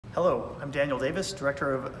Hello, I'm Daniel Davis,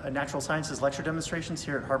 Director of Natural Sciences Lecture Demonstrations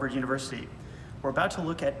here at Harvard University. We're about to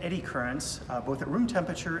look at eddy currents, both at room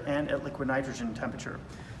temperature and at liquid nitrogen temperature.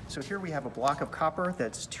 So here we have a block of copper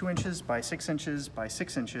that's 2 inches by 6 inches by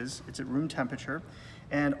 6 inches. It's at room temperature.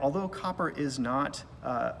 And although copper is not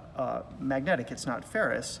magnetic, it's not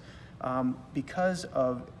ferrous, because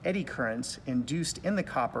of eddy currents induced in the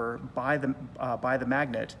copper by the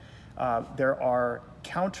magnet, there are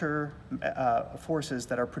counter forces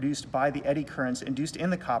that are produced by the eddy currents induced in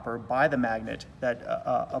the copper by the magnet that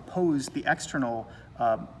oppose the external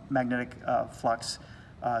magnetic flux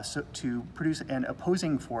to produce an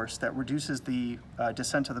opposing force that reduces the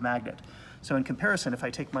descent of the magnet. So in comparison, if I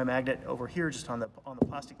take my magnet over here just on the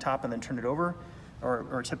plastic top and then turn it over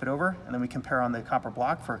or tip it over, and then we compare on the copper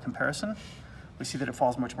block for a comparison, we see that it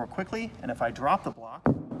falls much more quickly. And if I drop the block,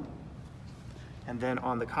 and then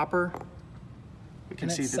on the copper, we can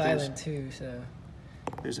see that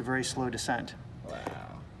there's a very slow descent. Wow.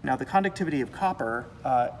 Now the conductivity of copper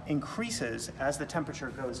increases as the temperature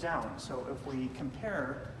goes down. So if we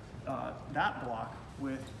compare that block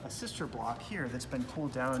with a sister block here that's been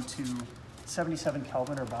cooled down to 77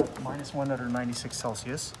 Kelvin or about minus 196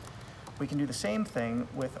 Celsius, we can do the same thing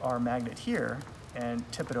with our magnet here and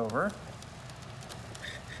tip it over.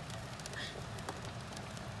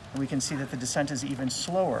 We can see that the descent is even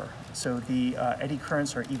slower. So the eddy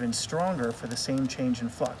currents are even stronger for the same change in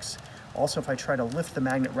flux. Also, if I try to lift the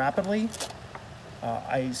magnet rapidly,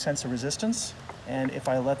 I sense a resistance. And if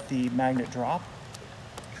I let the magnet drop,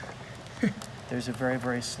 there's a very,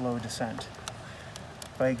 very slow descent.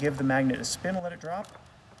 If I give the magnet a spin and let it drop.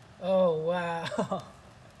 Oh, wow.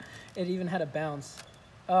 It even had a bounce.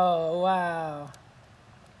 Oh, wow.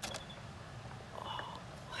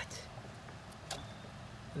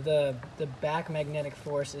 The back magnetic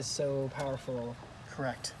force is so powerful.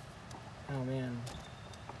 Correct. Oh man.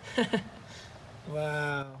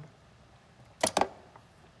 Wow.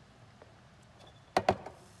 Oh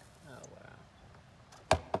wow.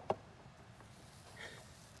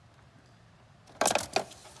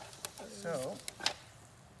 So,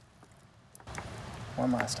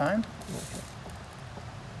 one last time. Okay.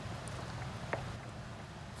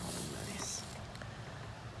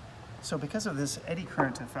 So because of this eddy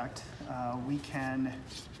current effect, we can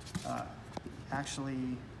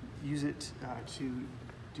actually use it to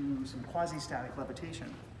do some quasi-static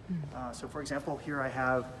levitation. So for example, here I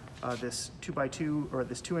have this 2 by 2, or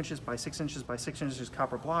this 2 inches by 6 inches by 6 inches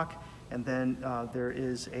copper block, and then there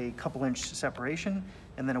is a couple inch separation,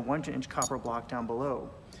 and then a 1 inch copper block down below.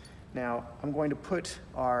 Now I'm going to put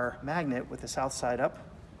our magnet with the south side up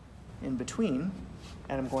in between,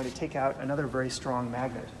 and I'm going to take out another very strong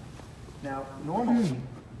magnet. Now, normally,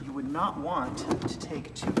 you would not want to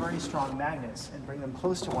take two very strong magnets and bring them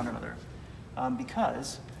close to one another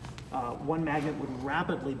because one magnet would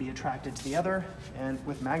rapidly be attracted to the other, and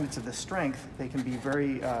with magnets of this strength, they can be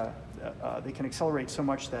very, they can accelerate so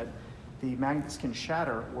much that the magnets can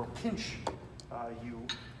shatter or pinch you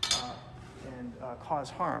and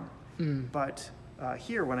cause harm. But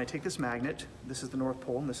here, when I take this magnet, this is the North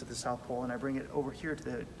Pole and this is the South Pole, and I bring it over here to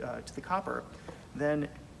the copper, then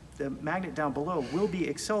the magnet down below will be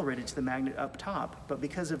accelerated to the magnet up top, but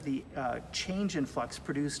because of the change in flux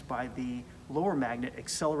produced by the lower magnet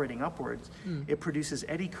accelerating upwards, it produces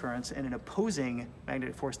eddy currents and an opposing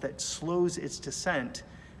magnetic force that slows its descent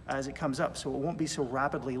as it comes up, so it won't be so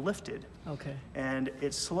rapidly lifted. Okay. And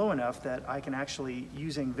it's slow enough that I can actually,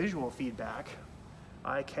 using visual feedback,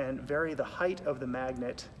 I can vary the height of the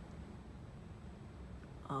magnet.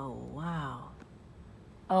 Oh, wow.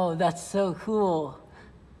 Oh, that's so cool.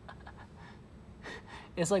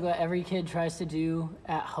 It's like what every kid tries to do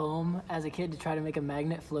at home as a kid, to try to make a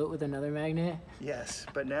magnet float with another magnet. Yes,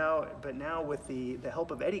 but now with the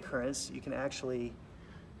help of eddy currents, you can actually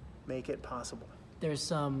make it possible. There's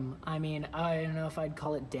some, I mean, I don't know if I'd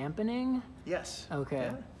call it dampening. Yes.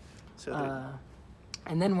 Okay. Yeah. So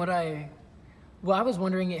and then I was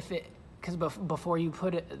wondering if it, because before you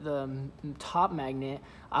put it, the top magnet,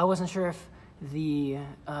 I wasn't sure if the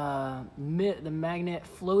magnet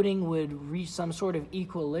floating would reach some sort of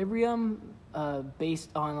equilibrium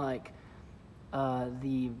based on like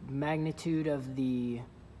the magnitude of the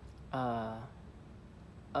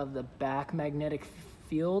back magnetic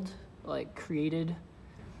field, like created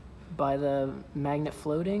by the magnet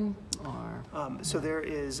floating, or so there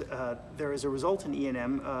is a result in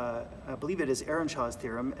E&M. I believe it is Ehrenshaw's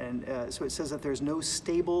theorem, and so it says that there's no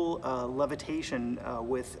stable levitation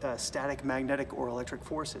with static magnetic or electric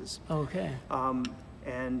forces. okay.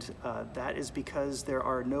 And that is because there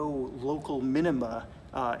are no local minima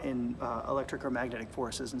in electric or magnetic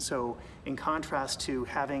forces. And so in contrast to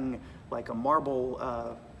having like a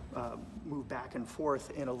marble move back and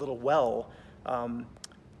forth in a little well,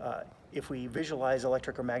 if we visualize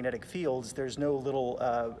electric or magnetic fields, there's no little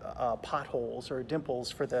potholes or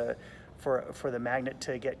dimples for the magnet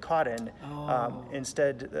to get caught in. Oh.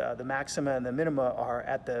 Instead, the maxima and the minima are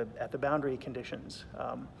at the boundary conditions.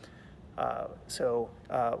 So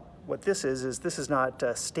what this is not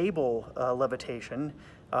stable levitation.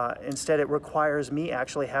 Instead, it requires me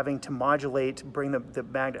actually having to modulate, bring the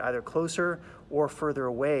magnet either closer or further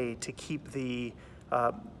away to keep the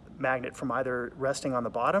magnet from either resting on the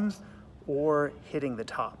bottom or hitting the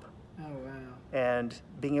top. Oh, wow. And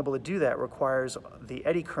being able to do that requires the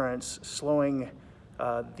eddy currents slowing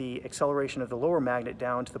the acceleration of the lower magnet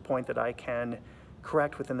down to the point that I can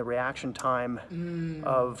correct within the reaction time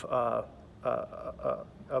of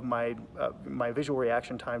my visual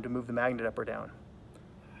reaction time to move the magnet up or down.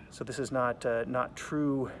 So this is not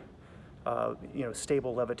true,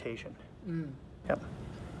 stable levitation. Yep.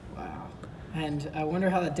 Wow. And I wonder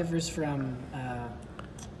how that differs from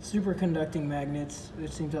superconducting magnets,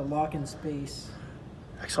 which seem to lock in space.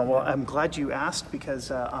 Excellent. Well, I'm glad you asked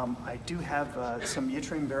because I do have some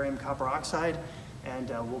yttrium barium copper oxide, and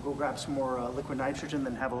we'll go grab some more liquid nitrogen,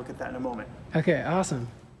 then have a look at that in a moment. Okay, awesome.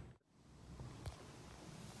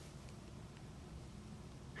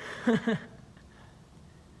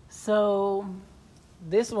 So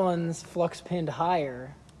this one's flux pinned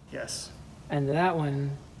higher. Yes. And that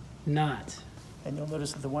one not. And you'll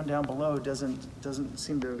notice that the one down below doesn't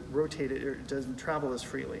seem to rotate it, or it doesn't travel as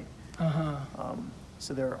freely.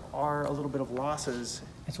 So there are a little bit of losses.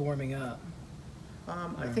 It's warming up.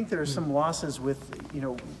 I think there are some losses with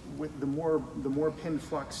with the more pinned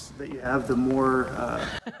flux that you have, the more.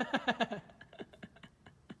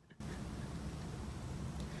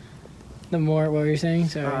 The more, what were you saying?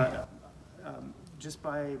 Sorry. Just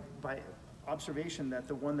by observation that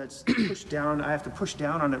the one that's pushed down, I have to push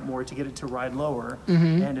down on it more to get it to ride lower,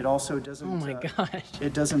 and it also doesn't. Oh my gosh!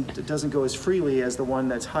 It doesn't go as freely as the one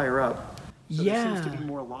that's higher up. So Yeah. there seems to be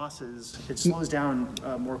more losses. It slows down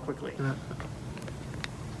more quickly.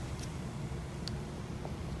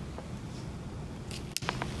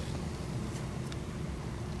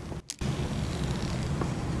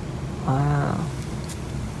 Wow.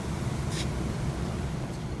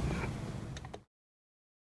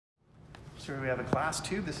 So we have a glass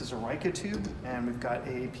tube. This is a Rijke tube, and we've got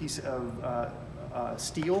a piece of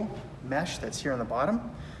steel mesh that's here on the bottom.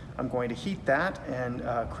 I'm going to heat that and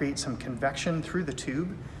create some convection through the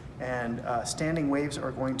tube, and standing waves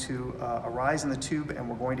are going to arise in the tube, and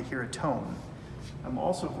we're going to hear a tone. I'm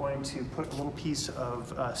also going to put a little piece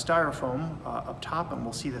of styrofoam up top, and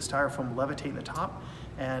we'll see the styrofoam levitate in the top,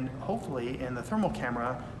 and hopefully in the thermal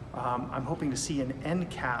camera, I'm hoping to see an end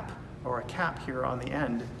cap or a cap here on the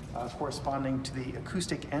end corresponding to the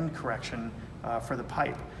acoustic end correction for the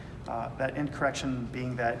pipe. That end correction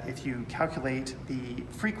being that if you calculate the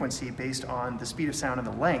frequency based on the speed of sound and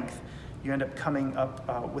the length, you end up coming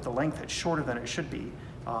up with a length that's shorter than it should be.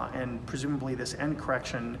 And presumably this end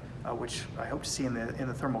correction, which I hope to see in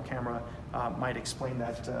the thermal camera, might explain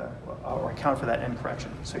that or account for that end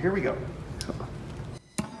correction. So here we go.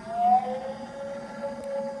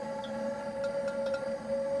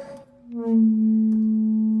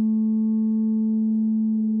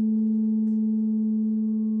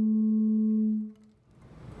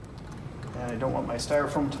 And I don't want my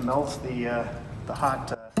styrofoam to melt the hot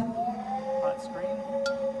screen.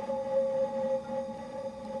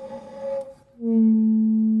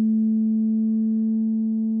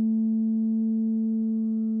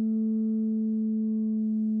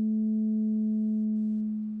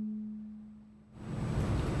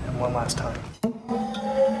 And one last time.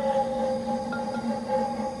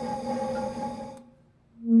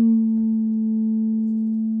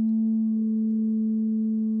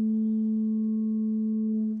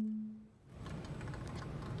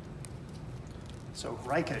 So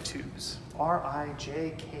Rijke tubes,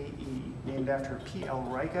 R-I-J-K-E, named after P.L.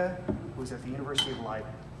 Rijke, who was at the University of Leiden.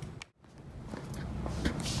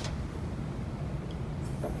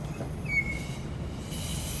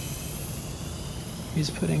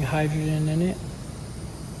 He's putting hydrogen in it.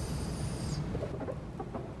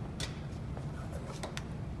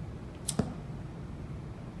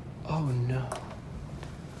 Oh no.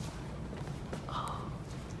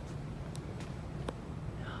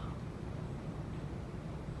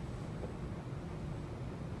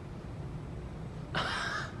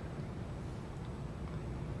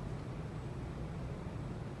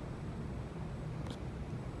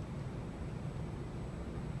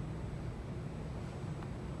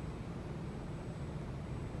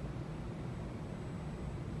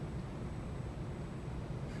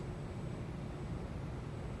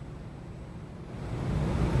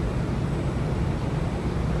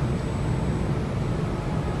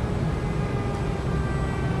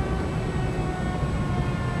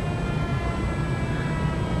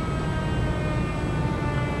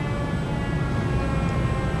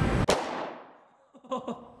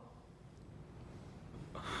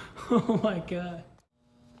 Oh my God.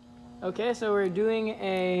 Okay, so we're doing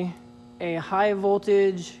a high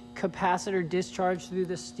voltage capacitor discharge through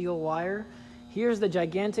the steel wire. Here's the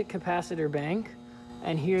gigantic capacitor bank,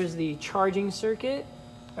 and here's the charging circuit.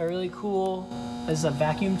 A really cool, this is a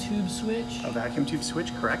vacuum tube switch. A vacuum tube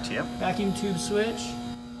switch, correct, yep. Vacuum tube switch.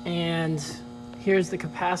 And here's the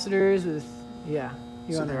capacitors with, yeah.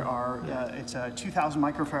 So there are, it's 2,000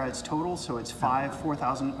 microfarads total, so it's five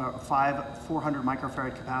 400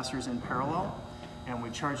 microfarad capacitors in parallel. And we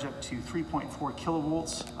charged up to 3.4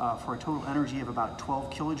 kilovolts for a total energy of about 12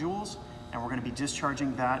 kilojoules. And we're going to be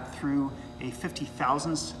discharging that through a 50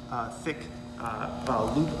 thousandths thick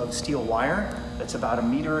loop of steel wire that's about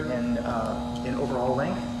 1 meter in overall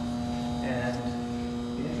length. And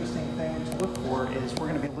the interesting thing to look for is we're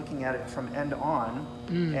going to be looking at it from end on,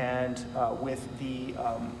 and with the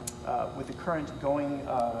current going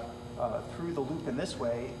through the loop in this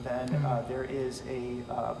way, then there is a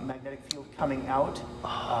magnetic field coming out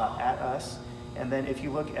at us. And then if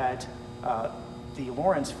you look at the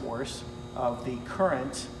Lorentz force of the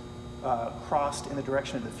current crossed in the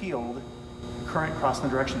direction of the field, the current crossed in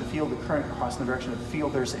the direction of the field, the current crossed in the direction of the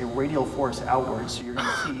field, there's a radial force outwards. So you're going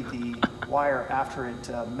to see the wire after it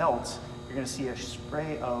melts, you're going to see a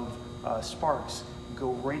spray of sparks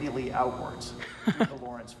go radially outwards through the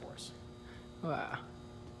Lorentz force. Wow.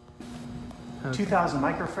 Okay. 2,000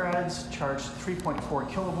 microfarads, charged 3.4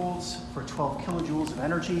 kilovolts for 12 kilojoules of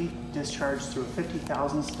energy, discharged through a 50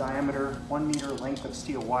 thousandths diameter, 1 meter length of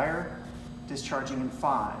steel wire, discharging in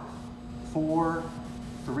 5, 4,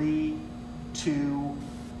 3, 2,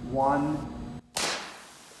 1.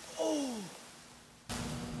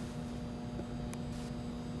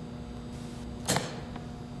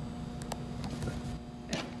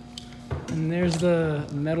 And there's the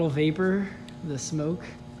metal vapor, the smoke.